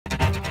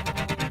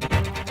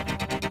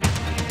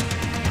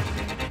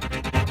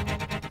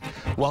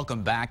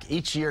Welcome back.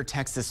 Each year,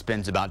 Texas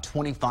spends about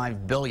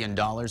 $25 billion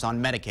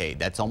on Medicaid.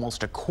 That's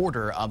almost a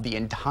quarter of the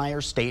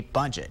entire state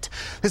budget.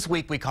 This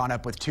week, we caught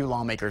up with two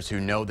lawmakers who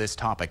know this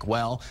topic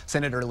well.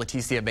 Senator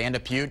Leticia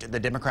Vandepute,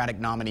 the Democratic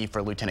nominee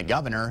for lieutenant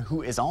governor,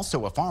 who is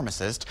also a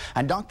pharmacist,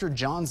 and Dr.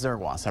 John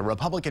Zerwas, a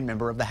Republican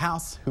member of the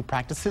House who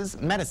practices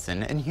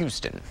medicine in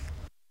Houston.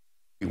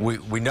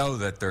 We know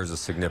that there's a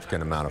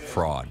significant amount of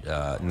fraud,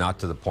 not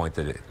to the point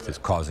that it is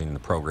causing the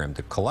program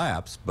to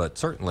collapse, but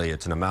certainly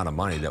it's an amount of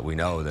money that we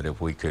know that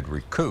if we could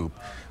recoup,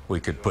 we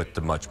could put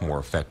to much more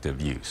effective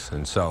use.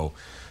 And so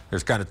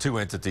there's kind of two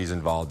entities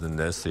involved in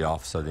this: the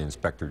Office of the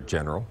Inspector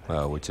General,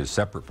 which is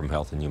separate from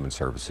Health and Human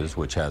Services,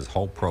 which has a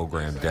whole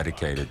program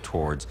dedicated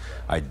towards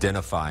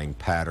identifying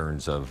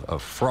patterns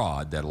of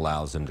fraud that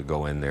allows them to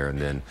go in there and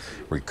then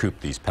recoup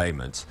these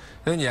payments.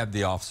 And then you have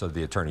the Office of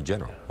the Attorney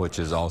General, which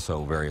is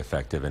also very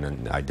effective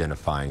in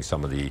identifying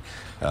some of the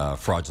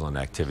fraudulent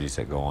activities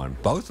that go on.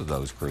 Both of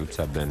those groups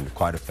have been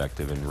quite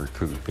effective in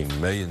recouping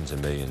millions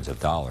and millions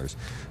of dollars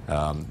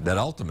that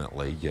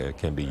ultimately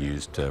can be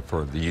used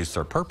for the use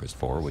they're purposed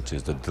for, which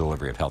is the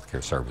delivery of health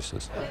care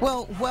services.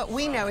 Well, what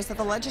we know is that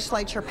the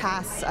legislature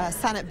passed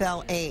Senate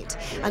Bill 8,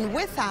 and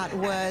with that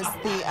was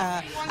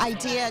the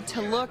idea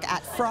to look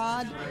at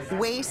fraud,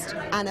 waste,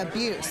 and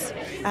abuse.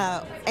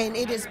 And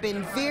it has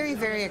been very,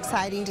 very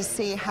exciting to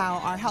see how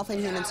our Health and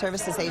Human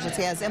Services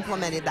Agency has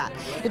implemented that.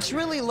 It's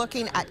really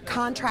looking at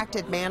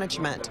contracted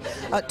management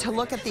to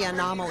look at the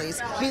anomalies.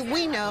 I mean,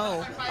 we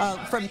know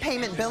from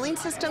payment billing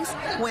systems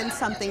when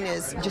something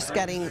is just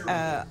getting,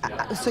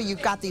 so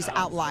you've got these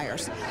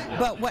outliers.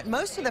 But what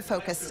most of the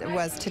focus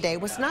was today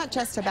was not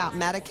just about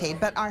Medicaid,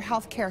 but our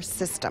healthcare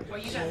system.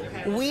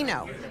 We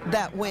know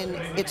that when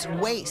it's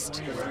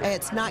waste,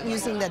 it's not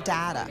using the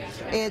data,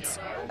 it's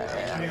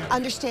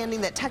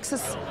understanding that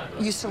Texas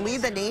used to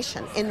lead the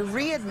nation in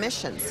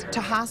readmissions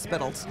to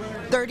hospitals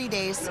 30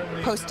 days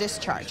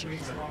post-discharge.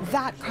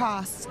 That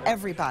costs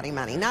everybody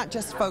money, not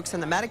just folks in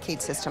the Medicaid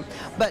system,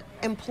 but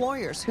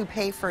employers who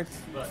pay for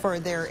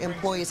their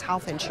employees'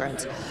 health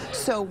insurance.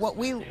 So what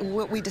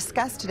we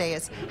discussed today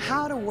is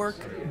how to work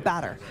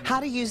better, how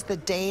to use the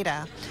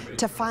data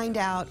to find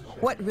out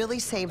what really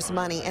saves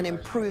money and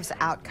improves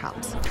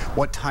outcomes.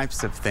 What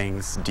types of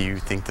things do you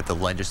think that the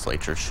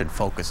legislature should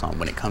focus on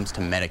when it comes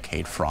to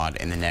Medicaid fraud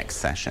in the next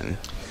session?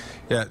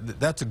 Yeah,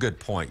 that's a good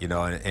point, you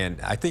know,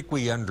 and I think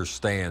we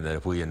understand that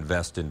if we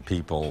invest in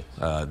people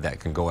that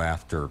can go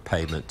after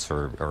payments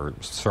or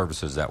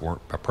services that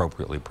weren't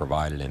appropriately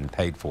provided and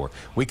paid for,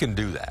 we can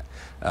do that.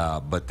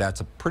 But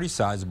that's a pretty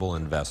sizable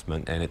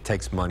investment, and it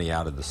takes money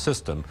out of the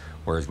system,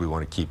 whereas we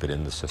want to keep it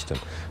in the system.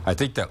 I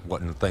think that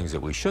one of the things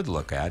that we should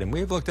look at, and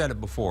we've looked at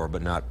it before,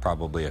 but not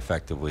probably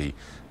effectively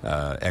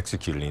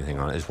executed anything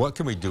on it, is what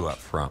can we do up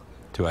front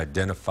to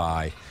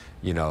identify,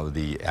 you know,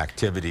 the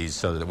activities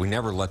so that we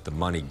never let the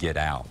money get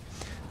out.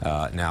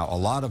 Now, a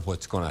lot of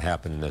what's going to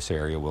happen in this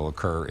area will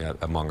occur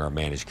among our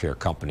managed care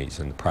companies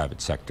in the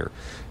private sector,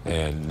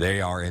 and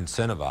they are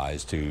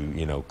incentivized to,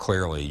 you know,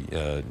 clearly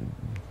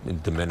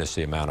diminish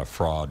the amount of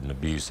fraud and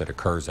abuse that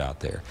occurs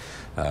out there,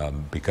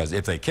 because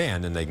if they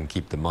can, then they can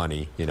keep the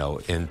money, you know,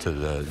 into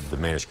the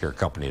managed care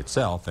company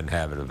itself and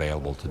have it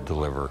available to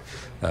deliver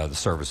the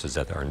services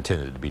that are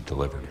intended to be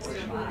delivered.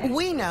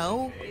 We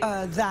know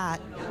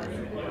that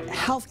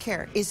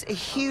healthcare is a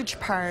huge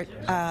part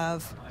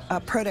of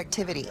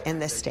productivity in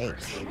this state.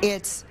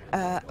 It's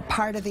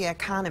part of the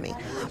economy,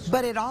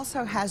 but it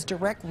also has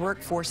direct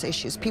workforce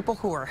issues. People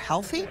who are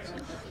healthy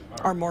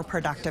are more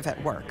productive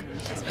at work.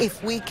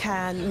 If we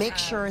can make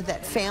sure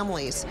that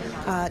families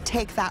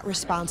take that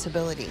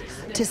responsibility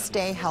to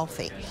stay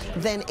healthy,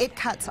 then it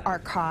cuts our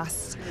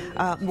costs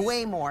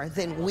way more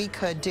than we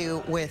could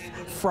do with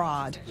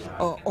fraud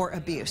or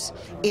abuse.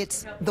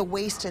 It's the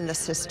waste in the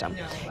system.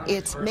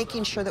 It's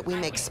making sure that we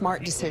make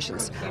smart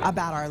decisions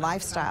about our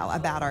lifestyle,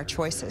 about our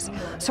choices.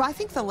 So I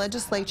think the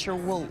legislature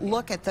will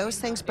look at those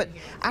things, but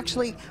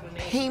actually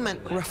payment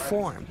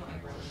reform.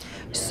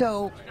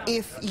 So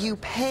if you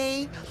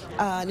pay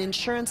an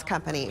insurance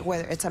company,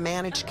 whether it's a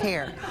managed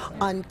care,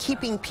 on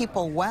keeping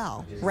people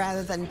well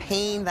rather than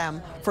paying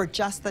them for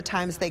just the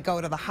times they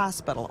go to the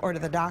hospital or to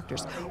the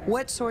doctors,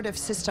 what sort of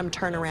system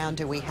turnaround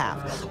do we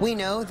have? We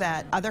know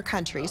that other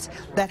countries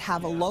that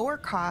have a lower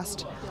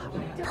cost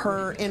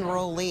per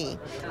enrollee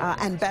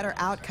and better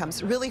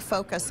outcomes really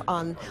focus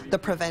on the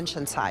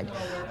prevention side.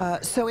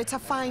 So it's a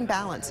fine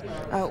balance.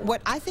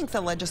 What I think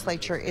the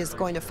legislature is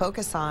going to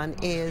focus on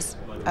is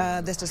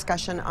this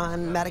discussion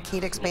on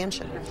Medicaid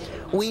expansion.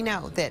 We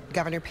know that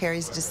Governor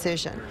Perry's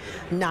decision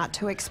not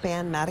to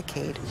expand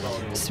Medicaid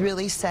has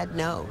really said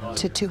no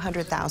to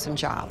 200,000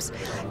 jobs.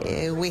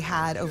 We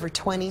had over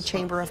 20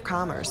 Chamber of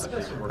Commerce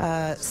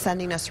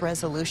sending us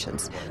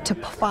resolutions to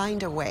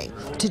find a way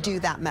to do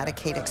that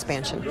Medicaid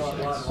expansion.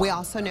 We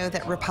also know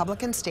that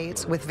Republican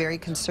states with very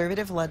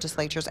conservative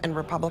legislatures and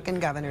Republican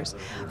governors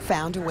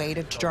found a way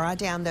to draw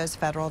down those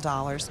federal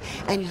dollars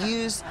and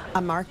use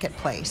a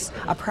marketplace,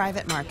 a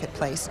private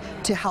marketplace, place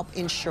to help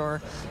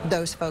insure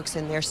those folks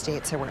in their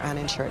states that were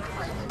uninsured.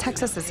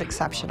 Texas is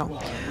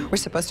exceptional. We're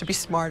supposed to be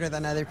smarter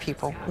than other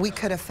people. We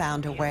could have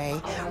found a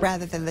way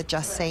rather than to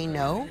just say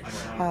no.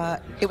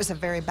 It was a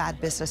very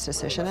bad business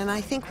decision, and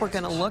I think we're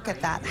going to look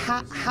at that.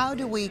 How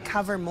do we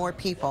cover more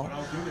people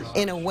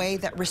in a way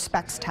that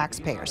respects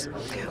taxpayers?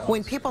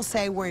 When people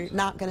say we're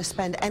not going to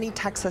spend any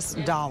Texas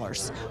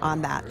dollars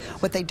on that,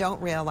 what they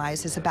don't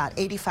realize is about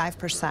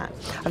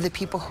 85% of the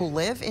people who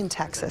live in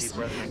Texas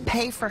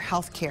pay for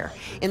health care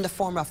in the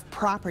form of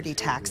property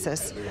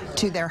taxes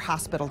to their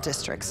hospital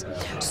districts.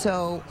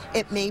 So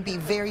it may be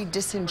very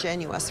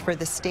disingenuous for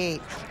the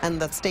state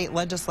and the state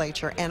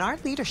legislature and our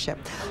leadership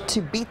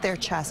to beat their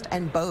chest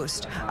and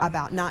boast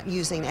about not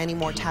using any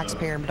more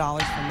taxpayer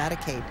dollars for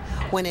Medicaid,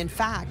 when in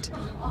fact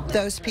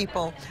those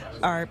people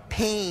are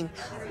paying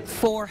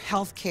for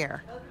health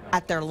care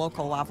at their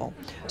local level.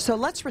 So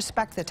let's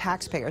respect the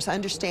taxpayers.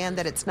 Understand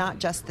that it's not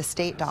just the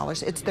state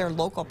dollars, it's their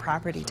local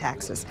property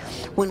taxes.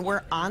 When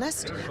we're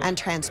honest and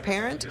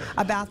transparent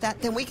about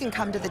that, then we can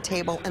come to the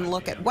table and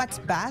look at what's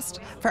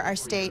best for our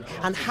state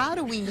and how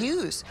do we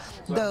use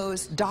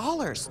those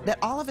dollars that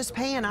all of us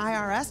pay in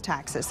IRS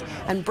taxes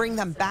and bring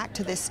them back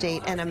to this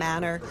state in a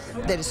manner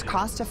that is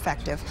cost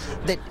effective,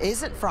 that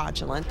isn't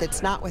fraudulent,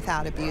 that's not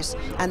without abuse,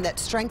 and that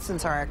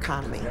strengthens our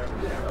economy.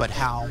 But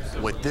how,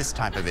 with this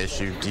type of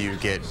issue, do you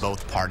get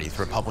both parties,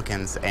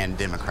 Republicans and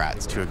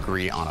Democrats, to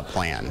agree on a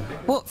plan?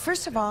 Well,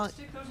 first of all,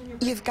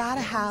 you've got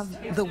to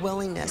have the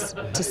willingness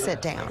to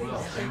sit down.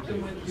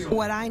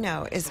 What I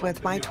know is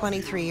with my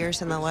 23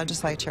 years in the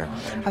legislature,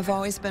 I've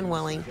always been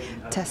willing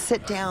to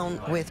sit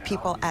down with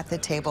people at the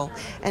table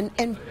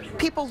and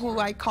people who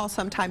I call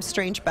sometimes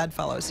strange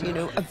bedfellows, you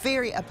know,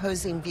 very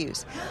opposing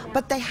views.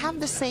 But they have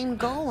the same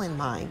goal in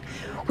mind,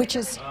 which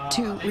is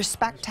to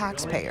respect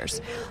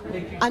taxpayers,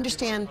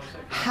 understand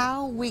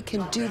how we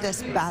can do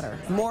this better,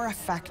 more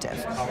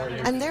effective.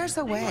 And there's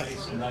a way.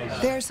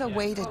 There's a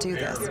way to do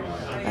this.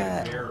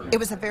 It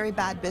was a very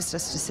bad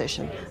business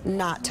decision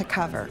not to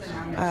cover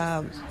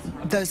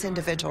those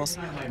individuals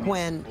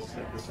when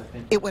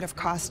it would have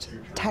cost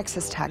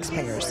Texas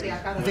taxpayers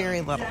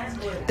very little.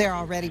 They're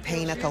already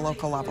paying at the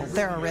local level.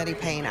 They're already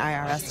paying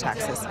IRS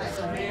taxes.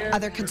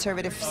 Other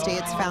conservative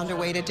states found a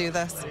way to do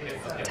this.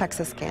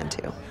 Texas can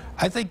too.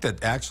 I think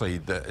that actually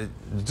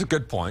it's a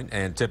good point,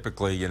 and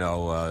typically, you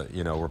know,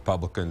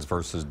 Republicans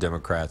versus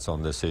Democrats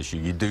on this issue,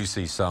 you do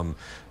see some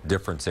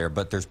difference there,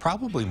 but there's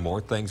probably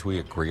more things we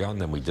agree on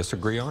than we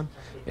disagree on,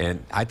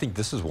 and I think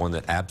this is one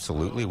that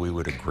absolutely we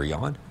would agree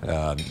on.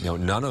 You know,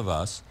 none of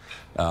us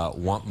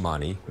want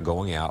money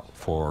going out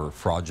for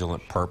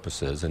fraudulent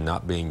purposes and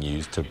not being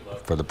used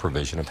for the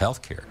provision of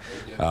health care.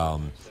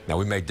 Now,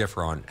 we may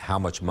differ on how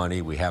much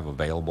money we have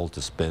available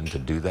to spend to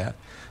do that.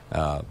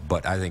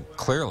 But I think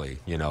clearly,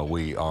 you know,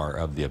 we are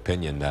of the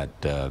opinion that,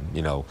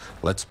 you know,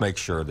 let's make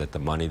sure that the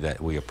money that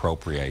we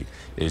appropriate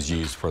is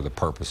used for the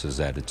purposes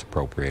that it's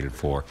appropriated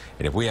for.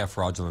 And if we have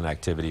fraudulent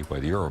activity,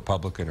 whether you're a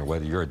Republican or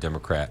whether you're a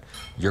Democrat,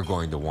 you're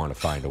going to want to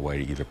find a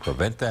way to either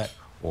prevent that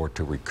or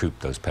to recoup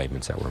those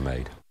payments that were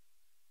made.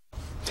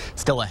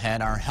 Still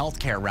ahead, our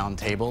healthcare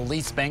roundtable,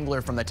 Lee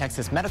Spangler from the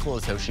Texas Medical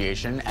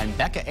Association and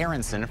Becca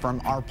Aronson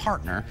from our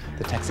partner,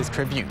 the Texas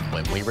Tribune,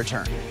 when we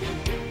return.